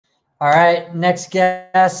All right, next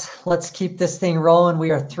guest. Let's keep this thing rolling. We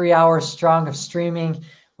are 3 hours strong of streaming.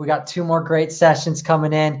 We got 2 more great sessions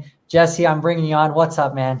coming in. Jesse, I'm bringing you on. What's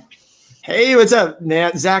up, man? Hey, what's up,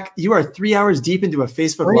 Nat? Zach, you are 3 hours deep into a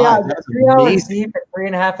Facebook Three Live. hours, 3 hours deep at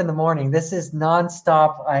 3:30 in the morning. This is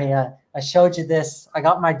nonstop. I showed you this. I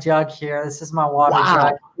got my jug here. This is my water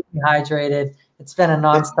jug. Hydrated. It's been a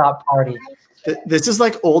nonstop party. This is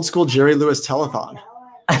like old school Jerry Lewis telethon.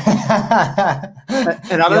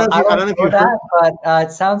 And I don't know if you heard but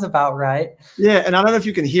it sounds about right. Yeah, and I don't know if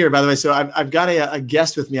you can hear, by the way. So I've got a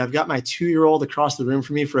guest with me. I've got my 2-year-old across the room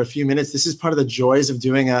from me for a few minutes. This is part of the joys of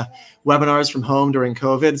doing webinars from home during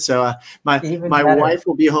COVID. So my wife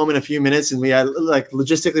will be home in a few minutes, and we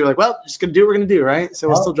logistically we're like, well, just gonna do what we're gonna do, right? So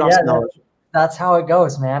we'll still drop some knowledge. That's how it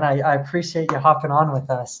goes, man. I appreciate you hopping on with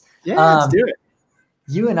us. Yeah, let's do it.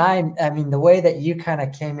 You and I mean, the way that you kind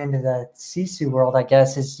of came into the Sisu world, I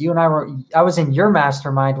guess, is you and I was in your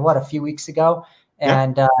mastermind, a few weeks ago.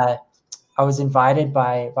 And I was invited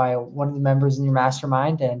by one of the members in your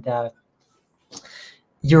mastermind, and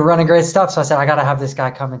you were running great stuff. So I said, I got to have this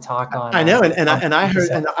guy come and talk on. I know. And I heard,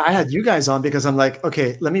 and I had you guys on because I'm like,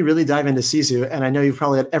 okay, let me really dive into Sisu. And I know you've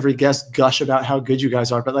probably had every guest gush about how good you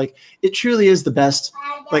guys are, but like, it truly is the best,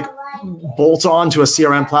 like, bolt on to a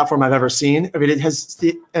CRM platform I've ever seen. I mean, it has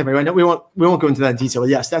anyway, I know we won't go into that in detail, but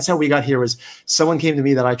yes, that's how we got here. Was someone came to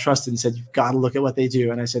me that I trusted and said, you've got to look at what they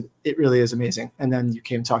do. And I said, it really is amazing. And then you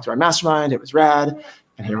came and talked to our mastermind. It was rad.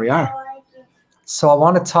 And here we are. So I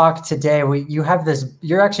want to talk today. You have this.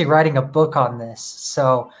 You're actually writing a book on this.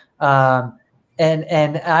 So and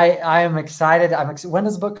I am excited. When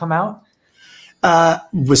does the book come out?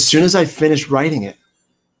 As soon as I finish writing it.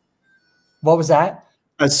 What was that?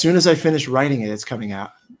 As soon as I finish writing it, it's coming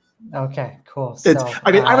out. Okay, cool. So,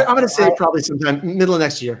 I'm going to say probably sometime middle of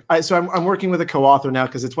next year. So I'm working with a co-author now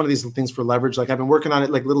because it's one of these things for leverage. Like I've been working on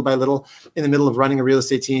it like little by little in the middle of running a real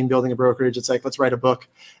estate team, building a brokerage. It's like, let's write a book.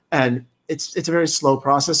 And it's a very slow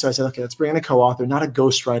process. So I said, okay, let's bring in a co-author, not a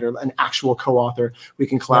ghostwriter, an actual co-author. We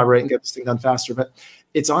can collaborate and get this thing done faster. But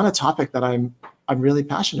it's on a topic that I'm really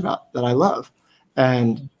passionate about, that I love.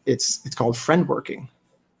 And it's called Friendworking.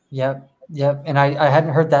 Yep. And I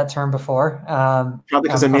hadn't heard that term before. Probably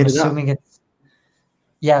because I made it up.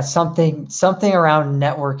 It's something around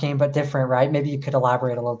networking, but different, right? Maybe you could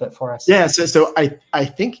elaborate a little bit for us. Yeah. So I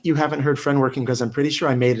think you haven't heard Friendworking because I'm pretty sure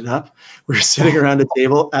I made it up. We were sitting around a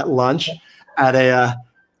table at lunch at a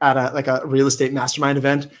real estate mastermind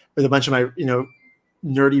event with a bunch of my,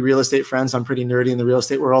 nerdy real estate friends. I'm pretty nerdy in the real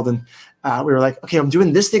estate world. And we were like, okay, I'm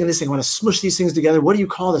doing this thing and this thing. I want to smush these things together. What do you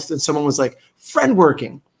call this? And someone was like,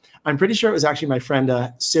 Friendworking. I'm pretty sure it was actually my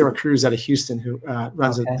friend Sarah Cruz out of Houston who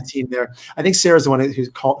runs a team there. I think Sarah's the one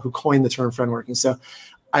who coined the term Friendworking. So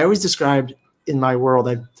I always described in my world,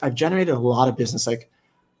 I've generated a lot of business, like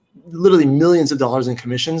literally millions of dollars in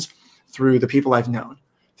commissions through the people I've known,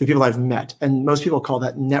 through people I've met. And most people call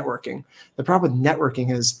that networking. The problem with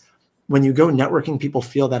networking is when you go networking, people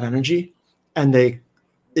feel that energy and it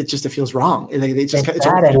feels wrong.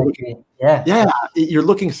 You're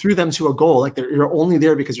looking through them to a goal. Like you're only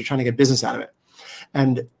there because you're trying to get business out of it.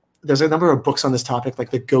 And there's a number of books on this topic,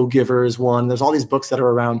 like the Go Giver is one. There's all these books that are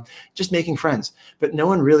around just making friends, but no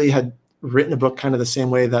one really had written a book kind of the same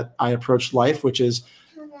way that I approached life, which is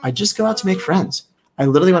I just go out to make friends. I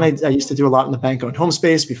literally, when I used to do a lot in the bank-owned home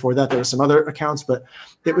space. Before that, there were some other accounts, but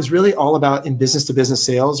it was really all about in business-to-business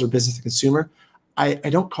sales or business-to-consumer. I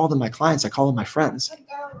don't call them my clients. I call them my friends.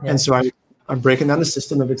 Yeah. And so I'm breaking down the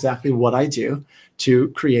system of exactly what I do to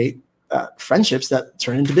create friendships that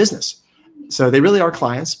turn into business. So they really are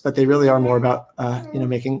clients, but they really are more about,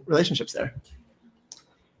 making relationships there.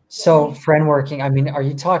 So Friendworking, I mean, are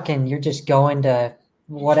you talking, you're just going to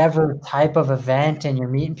whatever type of event and you're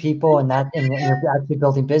meeting people and you're actually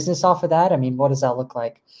building business off of that? I mean, what does that look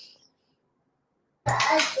like?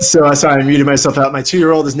 So sorry, I muted myself out. My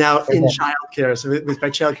 2-year-old is now in childcare. So with my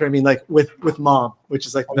childcare, I mean like with mom, which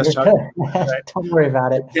is like the best childcare. Right? Don't worry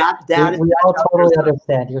about it. Dad, we all totally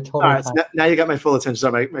understand. You're totally all right. So now you got my full attention.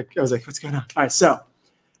 So I was like, what's going on? All right. So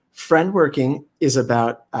Friendworking is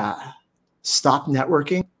about stop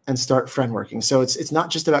networking and start friendworking. So it's not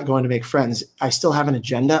just about going to make friends. I still have an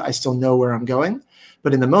agenda. I still know where I'm going.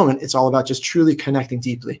 But in the moment, it's all about just truly connecting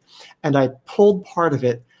deeply. And I pulled part of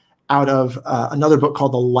it out of another book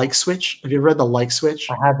called The Like Switch. Have you ever read The Like Switch?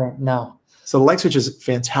 I haven't, no. So The Like Switch is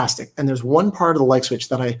fantastic. And there's one part of The Like Switch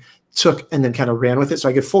that I took and then kind of ran with it. So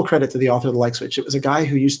I give full credit to the author of The Like Switch. It was a guy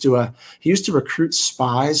who used to recruit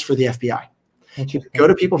spies for the FBI. He'd go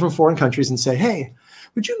to people from foreign countries and say, hey,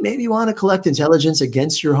 would you maybe want to collect intelligence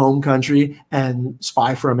against your home country and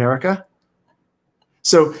spy for America?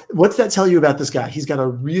 So what's that tell you about this guy? He's got a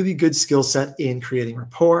really good skill set in creating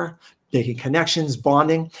rapport, making connections,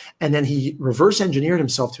 bonding, and then he reverse engineered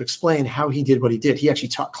himself to explain how he did what he did. He actually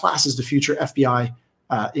taught classes to future FBI,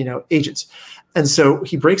 agents. And so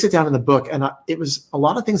he breaks it down in the book. And it was a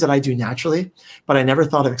lot of things that I do naturally, but I never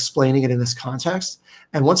thought of explaining it in this context.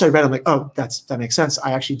 And once I read it, I'm like, oh, that makes sense.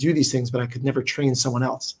 I actually do these things, but I could never train someone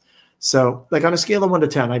else. So like on a scale of 1 to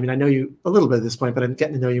 10, I mean, I know you a little bit at this point, but I'm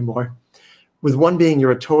getting to know you more. With 1 being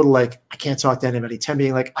you're a total, like, I can't talk to anybody. 10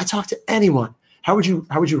 being like, I talk to anyone. How would you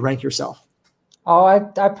rank yourself? Oh, I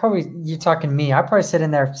probably, you're talking to me. I probably sit in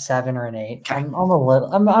there 7 or an 8. Okay. I'm a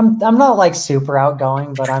little, I'm not like super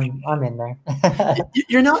outgoing, but I'm in there.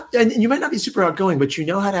 You're not, and you might not be super outgoing, but you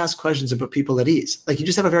know how to ask questions and put people at ease. Like you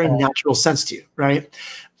just have a very natural sense to you, right?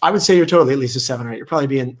 I would say you're totally at least a 7 or 8. You're probably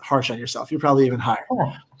being harsh on yourself. You're probably even higher.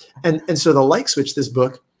 Yeah. And so the like switch, this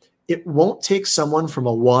book, it won't take someone from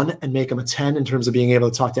a 1 and make them a 10 in terms of being able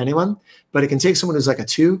to talk to anyone, but it can take someone who's like a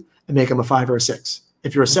 2 and make them a 5 or a 6.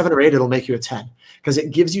 If you're a 7 or 8, it'll make you a 10 because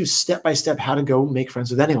it gives you step-by-step how to go make friends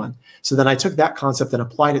with anyone. So then I took that concept and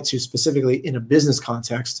applied it to specifically in a business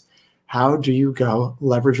context. How do you go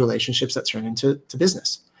leverage relationships that turn into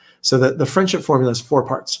business? So the friendship formula is 4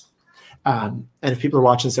 parts. And if people are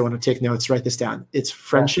watching this, they want to take notes, write this down. It's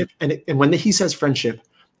friendship. And when he says friendship,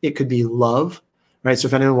 it could be love, right? So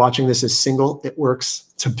if anyone watching this is single, it works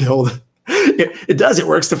to build. It does. It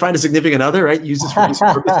works to find a significant other, right? Use this for these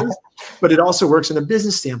purposes. But it also works in a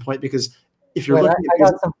business standpoint because if you're looking I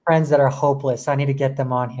got some friends that are hopeless. I need to get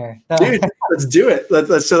them on here. Dude, let's do it.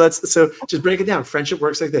 So just break it down. Friendship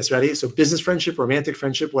works like this. Ready? So business friendship, romantic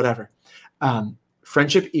friendship, whatever.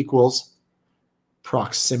 Friendship equals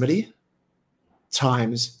proximity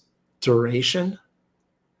times duration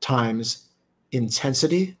times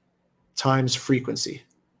intensity times frequency.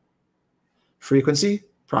 Frequency,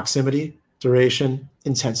 proximity, duration,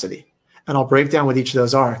 intensity. And I'll break down what each of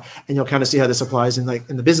those are, and you'll kind of see how this applies in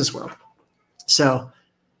the business world. So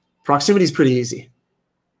proximity is pretty easy.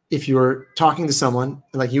 If you're talking to someone,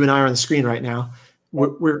 like you and I are on the screen right now,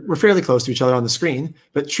 we're fairly close to each other on the screen,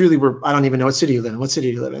 but truly I don't even know what city you live in. What city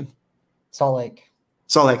do you live in? Salt Lake.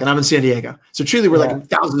 Salt Lake, and I'm in San Diego. So truly we're like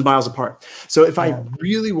thousands of miles apart. So if I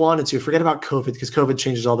really wanted to, forget about COVID because COVID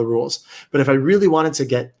changes all the rules. But if I really wanted to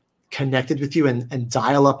get connected with you and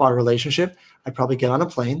dial up our relationship, I'd probably get on a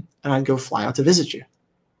plane and I'd go fly out to visit you.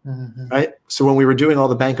 Mm-hmm. Right. So when we were doing all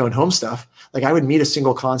the bank owned home stuff, like I would meet a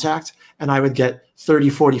single contact and I would get 30,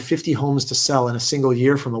 40, 50 homes to sell in a single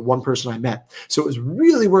year from the one person I met. So it was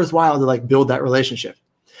really worthwhile to like build that relationship.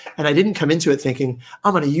 And I didn't come into it thinking,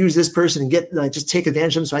 I'm going to use this person and get just take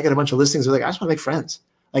advantage of them. So I get a bunch of listings. They're like, I just want to make friends.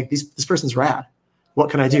 Like this person's rad. What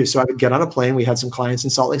can I do? So I would get on a plane. We had some clients in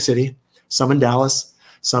Salt Lake City, some in Dallas,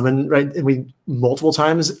 some in, right. And we multiple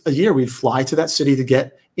times a year, we'd fly to that city to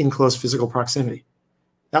get in close physical proximity.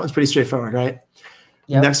 That one's pretty straightforward, right?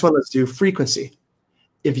 Yep. Next one, let's do frequency.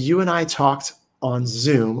 If you and I talked on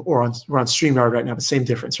Zoom or we're on StreamYard right now, but same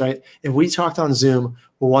difference, right? If we talked on Zoom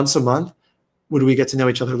once a month, would we get to know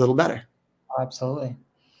each other a little better? Absolutely.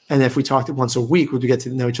 And if we talked once a week, would we get to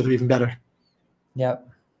know each other even better? Yep.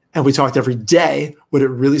 And we talked every day, would it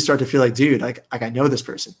really start to feel like, dude, like I know this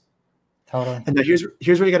person? Totally. And now here's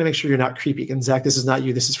where you got to make sure you're not creepy. And Zach, this is not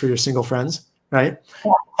you. This is for your single friends, right?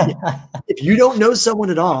 If you don't know someone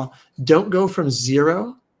at all, don't go from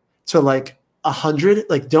 0 to like 100.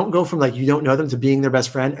 Like don't go from like you don't know them to being their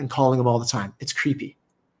best friend and calling them all the time. It's creepy.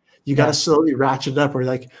 You got to slowly ratchet it up where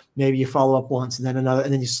like maybe you follow up once and then another,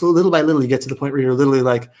 and then you little by little, you get to the point where you're literally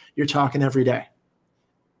like, you're talking every day.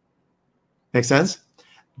 Make sense?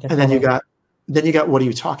 Definitely. And then you got, what are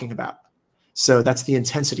you talking about? So that's the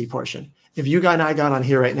intensity portion. If you and I got on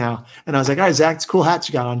here right now and I was like, all right, Zach, it's a cool hat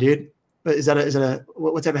you got on, dude. But is that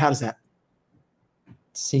what type of hat is that?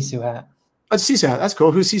 Sisu hat. Oh, it's Sisu hat. That's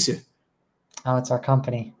cool. Who's Sisu? Oh, it's our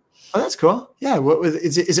company. Oh, that's cool. Yeah.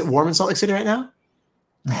 Is it warm in Salt Lake City right now?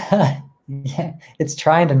 Yeah, it's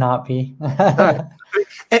trying to not be. Right.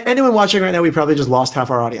 Anyone watching right now, we probably just lost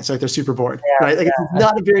half our audience. Like they're super bored, right? Like it's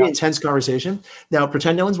not a very intense conversation. Now,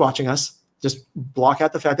 pretend no one's watching us. Just block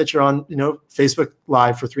out the fact that you're on, Facebook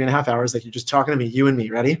Live for 3.5 hours. Like you're just talking to me, you and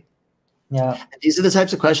me. Ready? Yeah. And these are the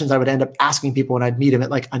types of questions I would end up asking people when I'd meet them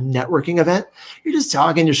at like a networking event. You're just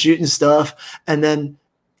talking, you're shooting stuff, and then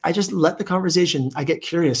I just let the conversation, I get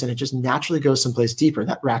curious and it just naturally goes someplace deeper.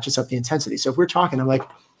 That ratchets up the intensity. So if we're talking, I'm like,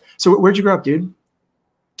 so where'd you grow up, dude?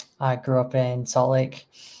 I grew up in Salt Lake.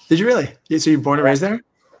 Did you really? So you're born and raised there?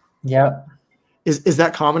 Yep. Is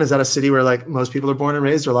that common? Is that a city where like most people are born and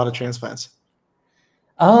raised or a lot of transplants?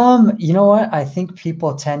 You know what? I think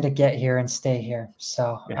people tend to get here and stay here.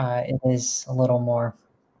 So it is a little more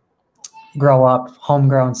grow up,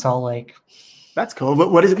 homegrown Salt Lake. That's cool.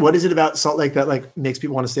 But what is it about Salt Lake that like makes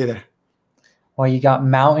people want to stay there? Well, you got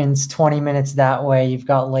mountains 20 minutes that way. You've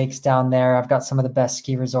got lakes down there. I've got some of the best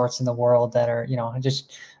ski resorts in the world that are,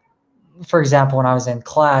 just, for example, when I was in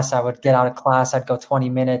class, I would get out of class, I'd go 20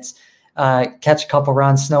 minutes, catch a couple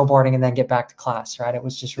runs snowboarding, and then get back to class, right? It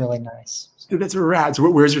was just really nice. Dude, that's rad. So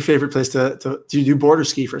where's your favorite place to do you do board or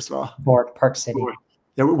ski, first of all? Board, Park City. Board.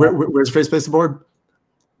 Yeah, where's your favorite place to board?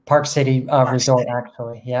 Park City Resort,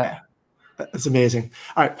 actually. Yeah. That's amazing.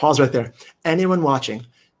 All right, pause right there. Anyone watching,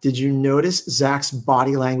 did you notice Zach's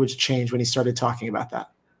body language change when he started talking about that?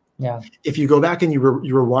 Yeah. If you go back and you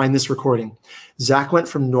rewind this recording, Zach went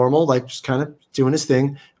from normal, like just kind of doing his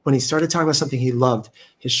thing. When he started talking about something he loved,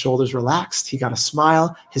 his shoulders relaxed. He got a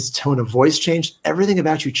smile. His tone of voice changed. Everything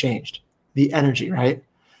about you changed. The energy, right?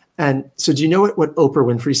 And so do you know what Oprah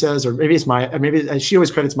Winfrey says? Or maybe it's maybe she always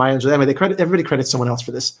credits Maya Angelou. I mean, everybody credits someone else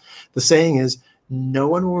for this. The saying is, no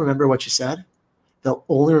one will remember what you said. They'll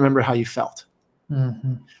only remember how you felt.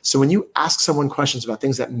 Mm-hmm. So when you ask someone questions about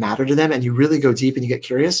things that matter to them and you really go deep and you get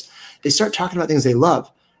curious, they start talking about things they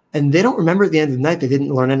love. And they don't remember at the end of the night, they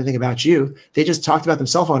didn't learn anything about you. They just talked about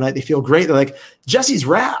themselves all night. They feel great. They're like, Jesse's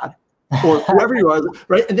rad, or whoever you are,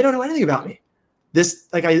 right? And they don't know anything about me.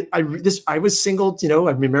 I was single,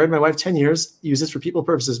 I've been married to my wife 10 years, use this for people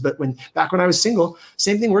purposes. But back when I was single,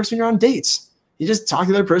 same thing works when you're on dates. You just talk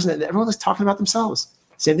to the other person and everyone is talking about themselves.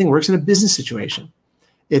 Same thing works in a business situation.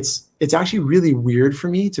 It's actually really weird for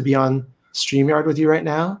me to be on StreamYard with you right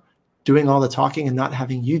now, doing all the talking and not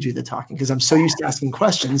having you do the talking, because I'm so used to asking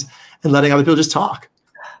questions and letting other people just talk.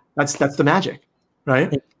 That's the magic,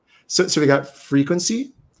 right? So we got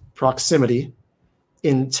frequency, proximity,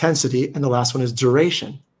 intensity, and the last one is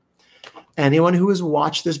duration. Anyone who has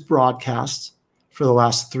watched this broadcast for the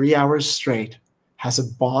last 3 hours straight has a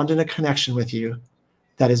bond and a connection with you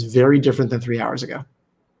that is very different than 3 hours ago.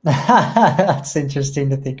 That's interesting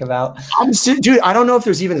to think about. Dude, I don't know if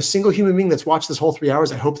there's even a single human being that's watched this whole 3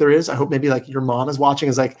 hours. I hope there is. I hope maybe like your mom is watching,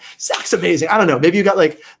 is like, Zach's amazing. I don't know. Maybe you got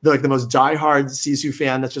like the most diehard Sisu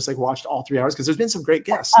fan that's just like watched all 3 hours, because there's been some great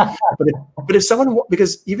guests. but if someone,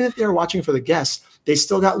 because even if they're watching for the guests, they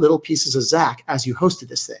still got little pieces of Zach as you hosted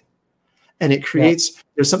this thing. And it creates,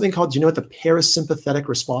 there's something called, do you know what the parasympathetic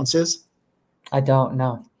response is? I don't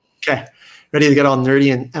know. Okay. Ready to get all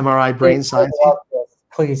nerdy and MRI brain science?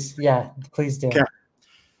 Please. Yeah, please do. Okay.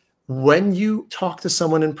 When you talk to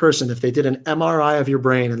someone in person, if they did an MRI of your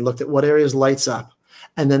brain and looked at what areas lights up,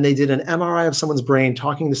 and then they did an MRI of someone's brain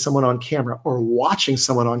talking to someone on camera or watching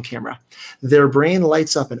someone on camera, their brain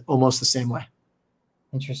lights up in almost the same way.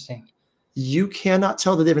 Interesting. You cannot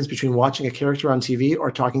tell the difference between watching a character on TV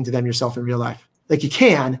or talking to them yourself in real life. Like you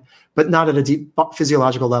can, but not at a deep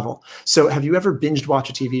physiological level. So have you ever binged watch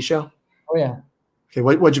a TV show? Oh, yeah. Okay,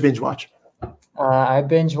 what'd you binge watch? I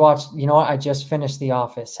binge watched, you know what? I just finished The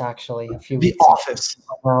Office, actually, a few weeks The Office.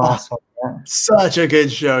 ago. Such a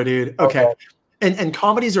good show, dude. Okay. And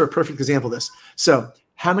comedies are a perfect example of this. So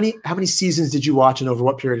how many seasons did you watch and over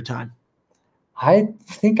what period of time? I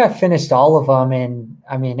think I finished all of them, and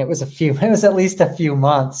I mean, it was at least a few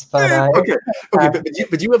months. But okay,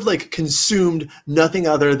 but you have like consumed nothing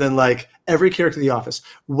other than like every character of The Office.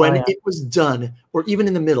 When it was done, or even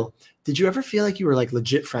in the middle, did you ever feel like you were like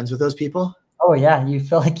legit friends with those people? Oh yeah, you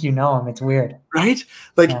feel like you know them. It's weird, right?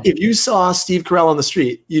 Like if you saw Steve Carell on the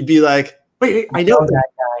street, you'd be like, "Wait, I know that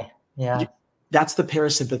guy." Yeah, that's the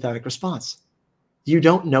parasympathetic response. You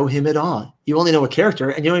don't know him at all. You only know a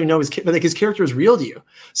character, and you don't even know his character is real to you.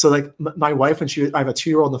 So like my wife, I have a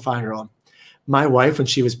 2-year-old and a 5-year-old. My wife, when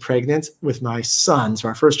she was pregnant with my son, so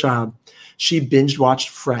our first child, she binge watched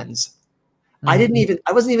Friends. Mm-hmm.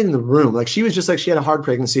 I wasn't even in the room. Like she was just like, she had a hard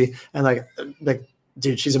pregnancy, and like,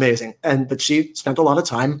 dude, she's amazing. But she spent a lot of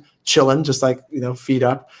time chilling, just like, feet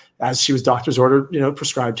up, as she was doctor's ordered,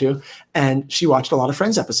 prescribed to. And she watched a lot of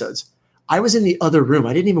Friends episodes. I was in the other room.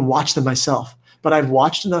 I didn't even watch them myself. But I've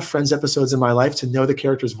watched enough Friends episodes in my life to know the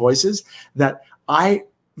characters' voices that I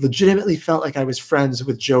legitimately felt like I was friends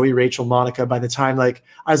with Joey, Rachel, Monica by the time, like,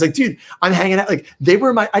 I was like, dude, I'm hanging out. Like they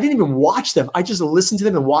were I didn't even watch them. I just listened to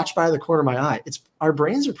them and watched by the corner of my eye. Our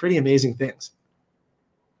brains are pretty amazing things.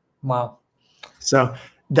 Wow. So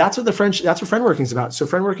that's what Friendworking is about. So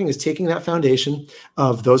Friendworking is taking that foundation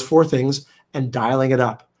of those 4 things and dialing it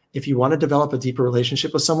up. If you want to develop a deeper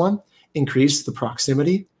relationship with someone, increase the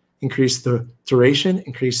proximity, increase the duration,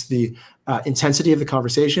 increase the intensity of the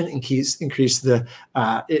conversation, increase increase any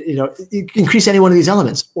one of these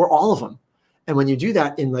elements or all of them. And when you do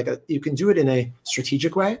that you can do it in a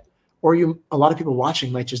strategic way, or a lot of people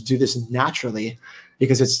watching might just do this naturally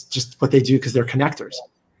because it's just what they do because they're connectors.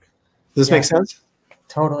 Does this make sense?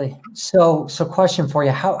 Totally. So question for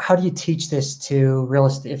you. How do you teach this to real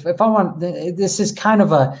estate? If I want, this is kind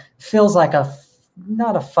of feels like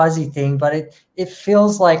not a fuzzy thing, but it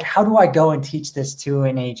feels like, how do I go and teach this to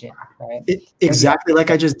an agent? Right. Exactly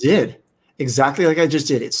like I just did. Exactly like I just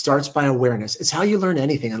did. It starts by awareness. It's how you learn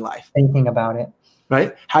anything in life. Thinking about it.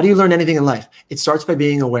 Right? How do you learn anything in life? It starts by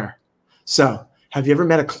being aware. So have you ever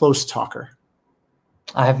met a close talker?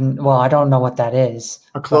 I haven't. Well, I don't know what that is.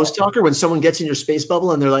 A close talker, when someone gets in your space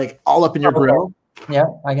bubble and they're like all up in your grill. Yeah,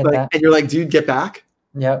 I get that. And you're like, dude, get back.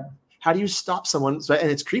 Yep. How do you stop someone?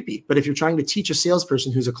 And it's creepy. But if you're trying to teach a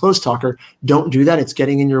salesperson who's a close talker, don't do that. It's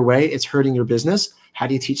getting in your way. It's hurting your business. How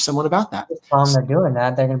do you teach someone about that? When they're doing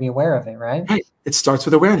that, they're going to be aware of it, right? Right. It starts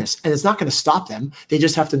with awareness, and it's not going to stop them. They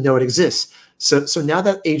just have to know it exists. So now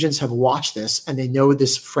that agents have watched this and they know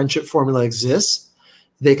this friendship formula exists,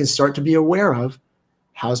 they can start to be aware of,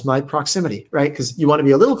 how's my proximity, right? Because you want to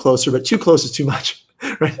be a little closer, but too close is too much,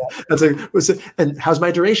 right? Yeah. And how's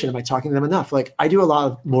my duration? Am I talking to them enough? Like, I do a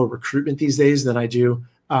lot of more recruitment these days than I do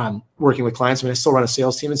working with clients. I mean, I still run a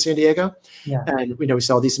sales team in San Diego, and we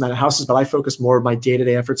sell a decent amount of houses, but I focus more of my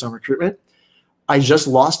day-to-day efforts on recruitment. I just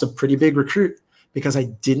lost a pretty big recruit because I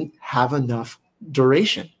didn't have enough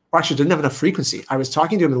duration, or actually didn't have enough frequency. I was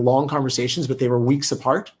talking to him in long conversations, but they were weeks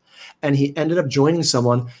apart. And he ended up joining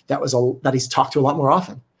someone that he's talked to a lot more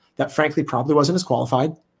often, that frankly probably wasn't as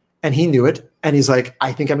qualified. And he knew it. And he's like,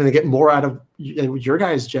 I think I'm going to get more out of your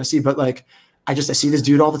guys, Jesse. But like, I see this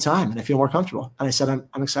dude all the time and I feel more comfortable. And I said,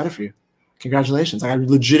 I'm excited for you. Congratulations. Like, I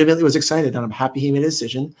legitimately was excited, and I'm happy he made a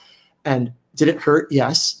decision. And did it hurt?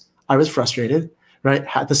 Yes. I was frustrated, right?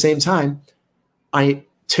 At the same time, I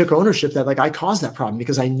took ownership that, like, I caused that problem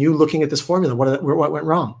because I knew, looking at this formula, what went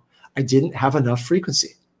wrong. I didn't have enough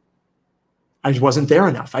frequency. I wasn't there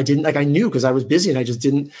enough. I knew, because I was busy, and I just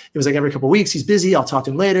didn't. It was like every couple of weeks, he's busy, I'll talk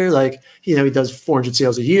to him later. Like, he does 400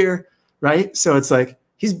 sales a year, right? So it's like,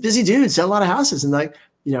 he's a busy dude, sell a lot of houses. And like,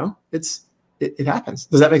 it happens.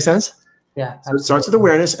 Does that make sense? Yeah. So it starts with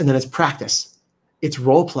awareness, and then it's practice. It's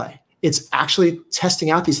role play. It's actually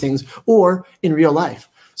testing out these things, or in real life.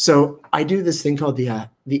 So I do this thing called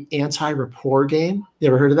the anti-rapport game. You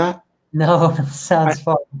ever heard of that? No, sounds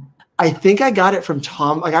fun. I think I got it from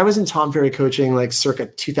Tom. Like, I was in Tom Ferry coaching like circa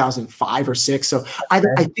 2005 or 6. So I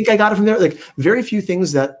think I got it from there. Like, very few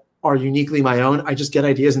things that are uniquely my own. I just get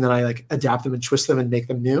ideas and then I like adapt them and twist them and make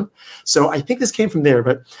them new. So I think this came from there.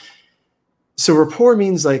 But so rapport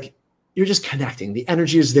means like you're just connecting. The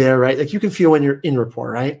energy is there, right? Like, you can feel when you're in rapport,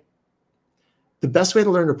 right? The best way to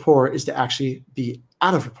learn rapport is to actually be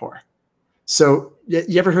out of rapport. So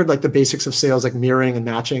you ever heard like the basics of sales, like mirroring and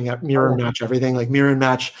matching, mirror and match everything, like mirror and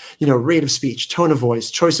match, rate of speech, tone of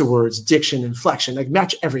voice, choice of words, diction, inflection, like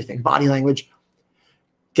match everything, body language.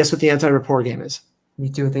 Guess what the anti-rapport game is? You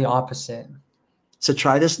do the opposite. So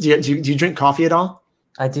try this. Do you drink coffee at all?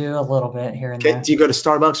 I do a little bit here and there. Do you go to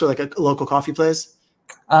Starbucks or like a local coffee place?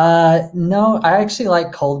 No, I actually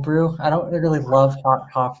like cold brew. I don't really love hot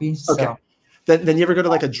coffee. So. Okay. Then you ever go to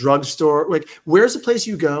like a drugstore? Like, where's a place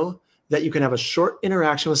you go that you can have a short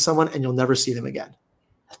interaction with someone and you'll never see them again?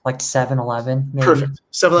 Like 7-Eleven. Maybe. Perfect.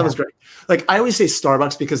 7-Eleven is great. Like, I always say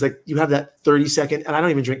Starbucks because like you have that 30-second, and I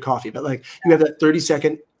don't even drink coffee, but like you have that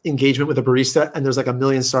 30-second engagement with a barista, and there's like a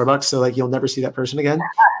million Starbucks. So like, you'll never see that person again.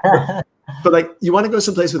 But like, you want to go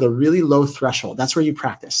someplace with a really low threshold. That's where you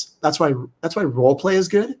practice. That's why role play is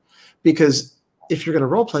good, because if you're going to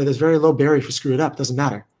role play, there's very low barrier for screw it up. Doesn't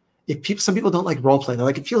matter. Some people don't like role play. They're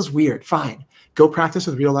like, it feels weird. Fine. Go practice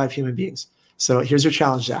with real life human beings. So here's your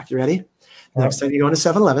challenge, Zach. You ready? Next time you go into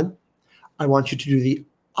 7-Eleven, I want you to do the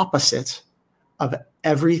opposite of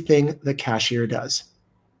everything the cashier does.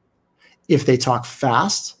 If they talk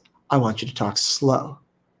fast, I want you to talk slow.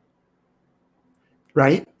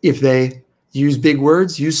 Right? If they use big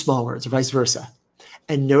words, use small words, or vice versa.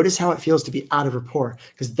 And notice how it feels to be out of rapport,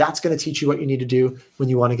 because that's going to teach you what you need to do when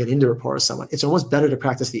you want to get into rapport with someone. It's almost better to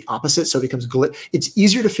practice the opposite, so it becomes it's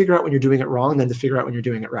easier to figure out when you're doing it wrong than to figure out when you're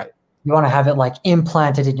doing it right. You want to have it like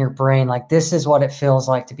implanted in your brain, like, this is what it feels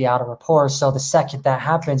like to be out of rapport. So the second that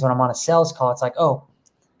happens when I'm on a sales call, it's like, oh,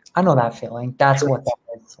 I know that feeling. That's correct. What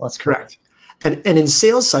that is. Let's correct. And in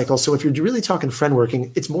sales cycles, so if you're really talking friend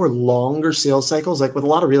working, it's more longer sales cycles. Like with a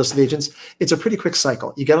lot of real estate agents, it's a pretty quick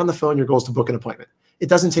cycle. You get on the phone, your goal is to book an appointment. It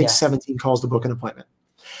doesn't take 17 calls to book an appointment.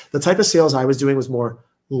 The type of sales I was doing was more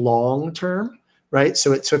long-term, right?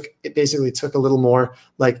 So it basically took a little more,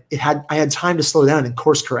 like I had time to slow down and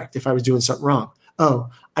course correct if I was doing something wrong. Oh,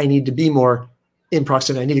 I need to be more in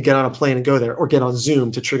proximity. I need to get on a plane and go there, or get on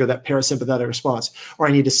Zoom to trigger that parasympathetic response, or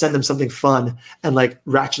I need to send them something fun and like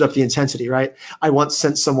ratchet up the intensity, right? I once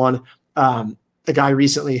sent someone a guy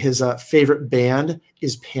recently, his favorite band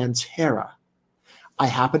is Pantera. I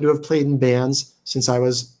happen to have played in bands since I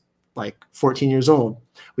was like 14 years old.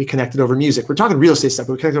 We connected over music. We're talking real estate stuff,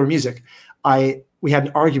 but we connected over music. We had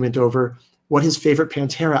an argument over what his favorite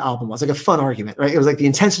Pantera album was, like a fun argument, right? It was like the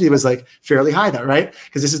intensity was like fairly high though, right?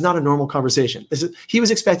 Because this is not a normal conversation. He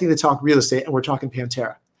was expecting to talk real estate, and we're talking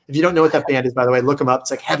Pantera. If you don't know what that band is, by the way, look them up.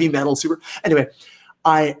 It's like heavy metal, super. Anyway,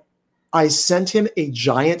 I sent him a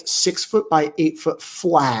giant 6 foot by 8 foot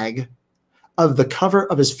flag of the cover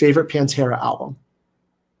of his favorite Pantera album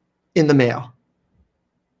in the mail.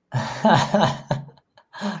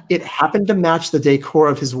 It happened to match the decor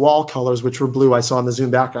of his wall colors, which were blue. I saw in the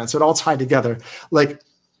Zoom background. So it all tied together. Like,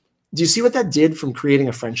 do you see what that did from creating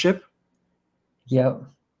a friendship? Yep.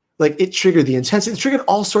 Like, it triggered the intensity, it triggered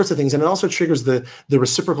all sorts of things. And it also triggers the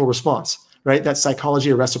reciprocal response, right? That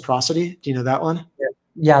psychology of reciprocity. Do you know that one?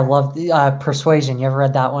 Yeah, I love the Persuasion. You ever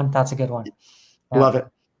read that one? That's a good one. Yeah. Love it.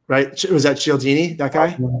 Right? Was that Cialdini, that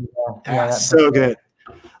guy? Yeah, so good.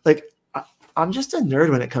 Like, I'm just a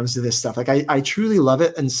nerd when it comes to this stuff. Like, I truly love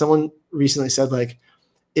it. And someone recently said, like,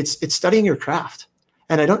 it's studying your craft.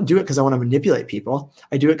 And I don't do it because I want to manipulate people.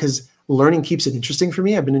 I do it because learning keeps it interesting for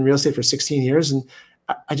me. I've been in real estate for 16 years, and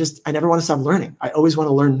I never want to stop learning. I always want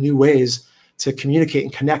to learn new ways to communicate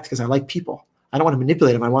and connect because I like people. I don't want to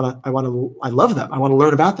manipulate them. I love them. I want to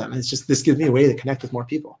learn about them. And it's just, this gives me a way to connect with more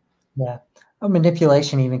people. Yeah. Well,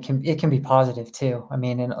 manipulation even can be positive too. I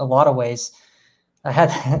mean, in a lot of ways. I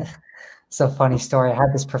had it's a funny story. I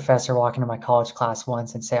had this professor walk into my college class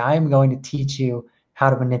once and say, I am going to teach you how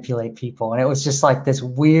to manipulate people. And it was just like this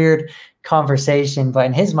weird conversation, but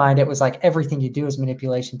in his mind, it was like everything you do is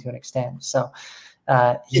manipulation to an extent. So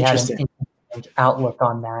he had an interesting outlook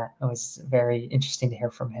on that. It was very interesting to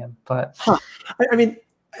hear from him. But I mean,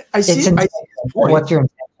 I see what's your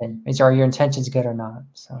intention? Are your intentions good or not?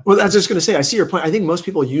 So, well, I was just going to say, I see your point. I think most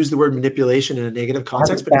people use the word manipulation in a negative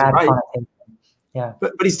context, but he's right. Yeah,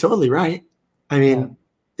 but he's totally right. I mean,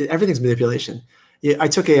 everything's manipulation. Yeah, I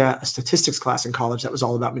took a statistics class in college that was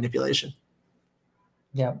all about manipulation.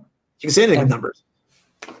 Yeah, you can say anything with numbers.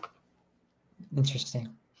 Interesting.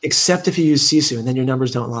 Except if you use Sisu, and then your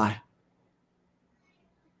numbers don't lie.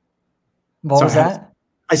 What was that?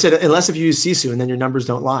 I said, unless if you use Sisu, and then your numbers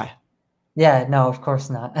don't lie. Yeah, no, of course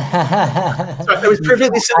not. So I was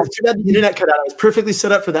perfectly set up. Too bad the internet cut out. I was perfectly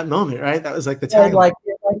set up for that moment, right? That was like the tagline. Like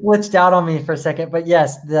glitched out on me for a second, but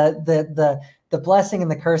yes, the blessing and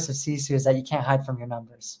the curse of Sisu is that you can't hide from your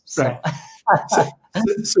numbers. So. Right.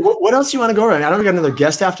 So what else do you want to go around? I don't know if we got another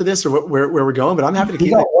guest after this or where we're going, but I'm happy to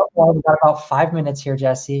keep it. We've got about 5 minutes here,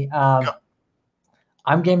 Jesse.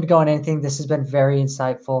 I'm game to go on anything. This has been very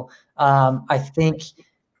insightful. I think,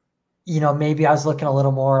 maybe I was looking a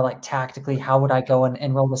little more like tactically, how would I go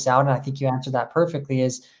and roll this out? And I think you answered that perfectly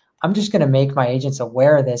is I'm just going to make my agents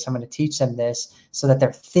aware of this. I'm going to teach them this so that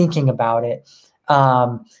they're thinking about it.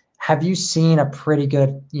 Have you seen a pretty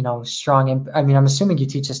good, strong, I'm assuming you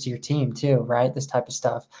teach this to your team too, right? This type of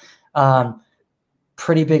stuff.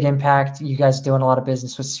 Pretty big impact. You guys doing a lot of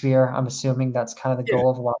business with Sphere. I'm assuming that's kind of the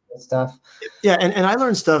goal of a lot of this stuff. Yeah. And I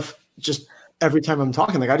learn stuff just every time I'm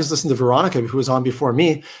talking. Like, I just listened to Veronica, who was on before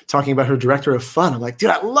me, talking about her director of fun. I'm like,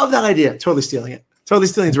 dude, I love that idea. Totally stealing it. Totally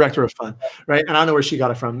stealing director of fun. Right. And I don't know where she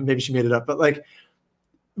got it from. Maybe she made it up. But like,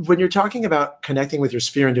 when you're talking about connecting with your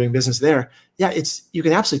sphere and doing business there, you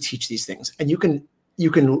can absolutely teach these things, and you can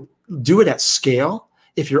do it at scale.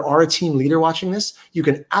 If you are a team leader watching this, you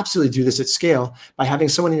can absolutely do this at scale by having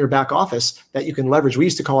someone in your back office that you can leverage. We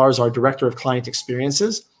used to call ours our director of client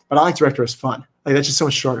experiences, but I like director of fun. Like, that's just so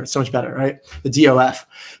much shorter. It's so much better, right? The DOF.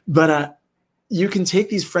 But you can take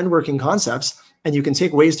these friend-working concepts and you can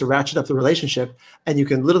take ways to ratchet up the relationship, and you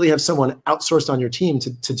can literally have someone outsourced on your team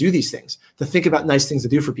to do these things, to think about nice things to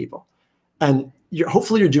do for people. And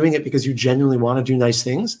hopefully you're doing it because you genuinely want to do nice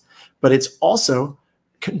things, but it's also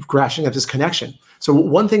crashing up this connection. So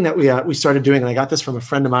one thing that we started doing, and I got this from a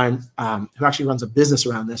friend of mine who actually runs a business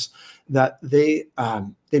around this, that they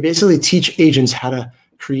basically teach agents how to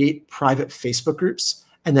create private Facebook groups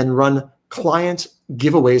and then run client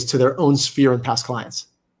giveaways to their own sphere and past clients.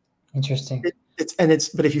 Interesting.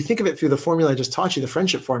 But if you think of it through the formula I just taught you, the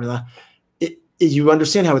friendship formula, you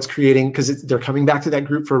understand how it's creating, because they're coming back to that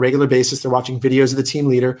group for a regular basis. They're watching videos of the team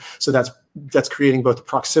leader. So that's creating both the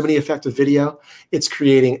proximity effect of video. It's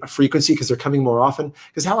creating a frequency because they're coming more often.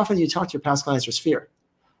 Because how often do you talk to your past clients or sphere?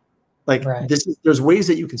 Like, there's ways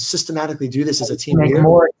that you can systematically do this as a team leader.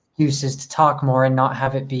 More excuses to talk more and not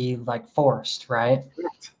have it be like forced, right?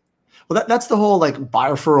 Correct. Well, that's the whole like buy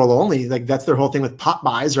referral only. Like, that's their whole thing with pop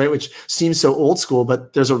buys, right? Which seems so old school,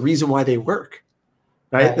 but there's a reason why they work,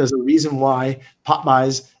 right? There's a reason why pop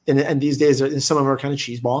buys And these days, some of them are kind of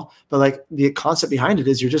cheeseball, but like the concept behind it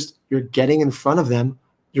is you're getting in front of them.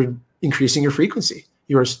 You're increasing your frequency.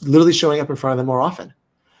 You are literally showing up in front of them more often.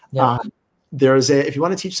 Yeah. If you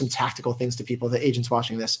want to teach some tactical things to people, the agents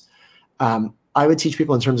watching this, I would teach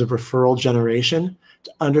people in terms of referral generation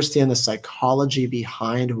to understand the psychology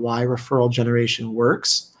behind why referral generation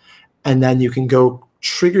works. And then you can go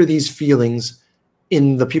trigger these feelings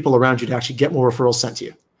in the people around you to actually get more referrals sent to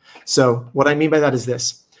you. So what I mean by that is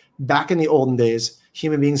this. Back in the olden days,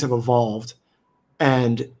 human beings have evolved,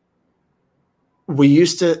 and we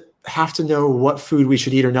used to have to know what food we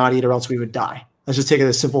should eat or not eat, or else we would die. Let's just take it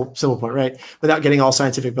as a simple point, right? Without getting all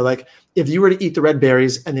scientific, but like if you were to eat the red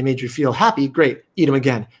berries and they made you feel happy, great, eat them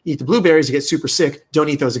again. Eat the blueberries, you get super sick, don't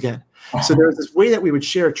eat those again. So there's this way that we would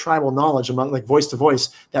share tribal knowledge among like voice to voice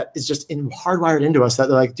that is just hardwired into us that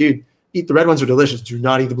they're like, dude, eat the red ones are delicious. Do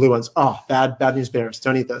not eat the blue ones. Oh, bad news bears.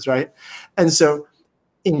 Don't eat those, right? And so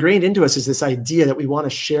ingrained into us is this idea that we want to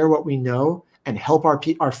share what we know and help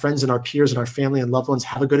our friends and our peers and our family and loved ones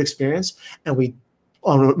have a good experience. And we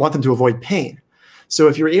want them to avoid pain. So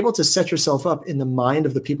if you're able to set yourself up in the mind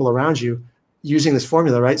of the people around you using this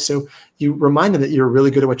formula, right? So you remind them that you're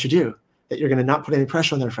really good at what you do, that you're going to not put any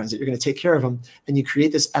pressure on their friends, that you're going to take care of them. And you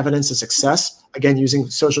create this evidence of success, again, using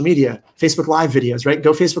social media, Facebook Live videos, right?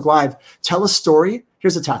 Go Facebook Live. Tell a story.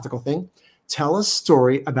 Here's a tactical thing. Tell a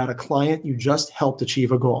story about a client you just helped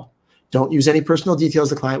achieve a goal. Don't use any personal details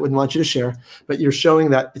the client wouldn't want you to share, but you're showing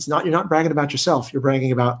that you're not bragging about yourself. You're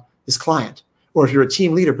bragging about this client. Or if you're a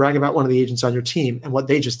team leader, brag about one of the agents on your team and what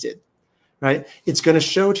they just did, right? It's going to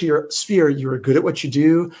show to your sphere you're good at what you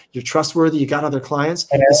do, you're trustworthy, you got other clients.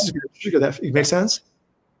 Yeah. This is going to trigger that. It makes sense?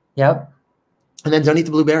 Yep. And then don't eat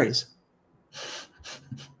the blueberries.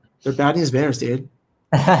 They're bad news bears, dude.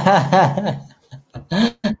 Well,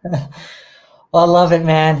 I love it,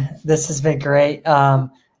 man. This has been great.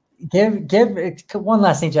 Give one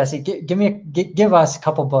last thing, Jesse. Give us a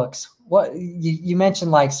couple books. What you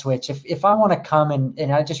mentioned, like Switch. If I want to come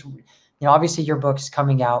and I just, obviously your book is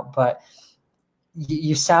coming out, but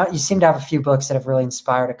you seem to have a few books that have really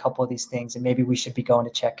inspired a couple of these things, and maybe we should be going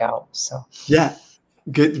to check out. So yeah,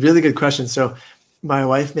 really good question. So my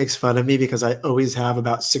wife makes fun of me because I always have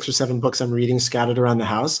about 6 or 7 books I'm reading scattered around the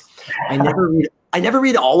house. I never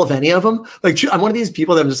read all of any of them. Like I'm one of these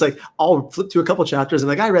people that I'm just like, I'll flip to a couple chapters and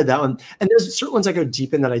like, I read that one. And there's certain ones I go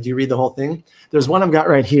deep in that I do read the whole thing. There's one I've got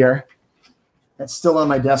right here that's still on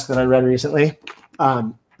my desk that I read recently.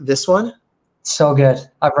 This one. So good.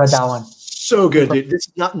 I've read that one. So good, dude.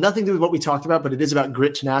 It's nothing to do with what we talked about, but it is about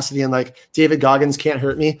grit, tenacity, and like David Goggins' Can't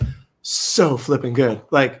Hurt Me. So flipping good.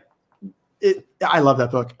 Like I love that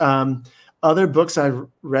book. Other books I've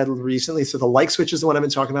read recently. So The Like Switch is the one I've been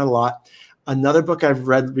talking about a lot. Another book I've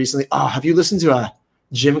read recently. Oh, have you listened to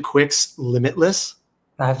Jim Quick's Limitless?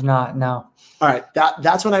 I have not. No. All right.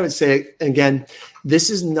 That's what I would say. Again, this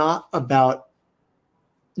is not about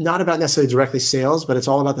necessarily directly sales, but it's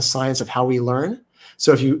all about the science of how we learn.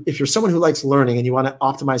 So if you're someone who likes learning and you want to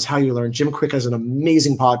optimize how you learn, Jim Quick has an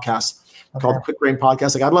amazing podcast called the Quick Brain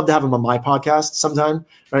Podcast. Like I'd love to have him on my podcast sometime,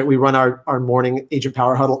 right? We run our morning agent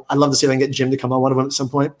power huddle. I'd love to see if I can get Jim to come on one of them at some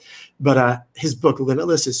point. But his book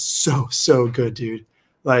Limitless is so good, dude.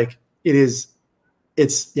 Like check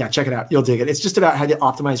it out. You'll dig it. It's just about how to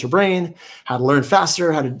optimize your brain, how to learn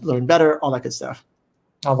faster, how to learn better, all that good stuff.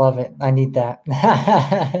 I love it. I need that.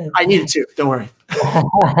 I need it too. Don't worry.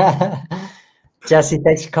 Jesse,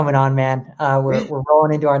 thanks for coming on, man. We're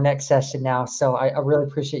rolling into our next session now. So I really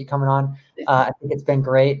appreciate you coming on. I think it's been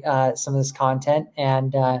great, some of this content,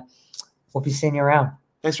 and we'll be seeing you around.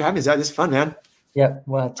 Thanks for having me, Zach. This is fun, man. Yep.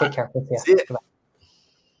 Well, take care. See ya.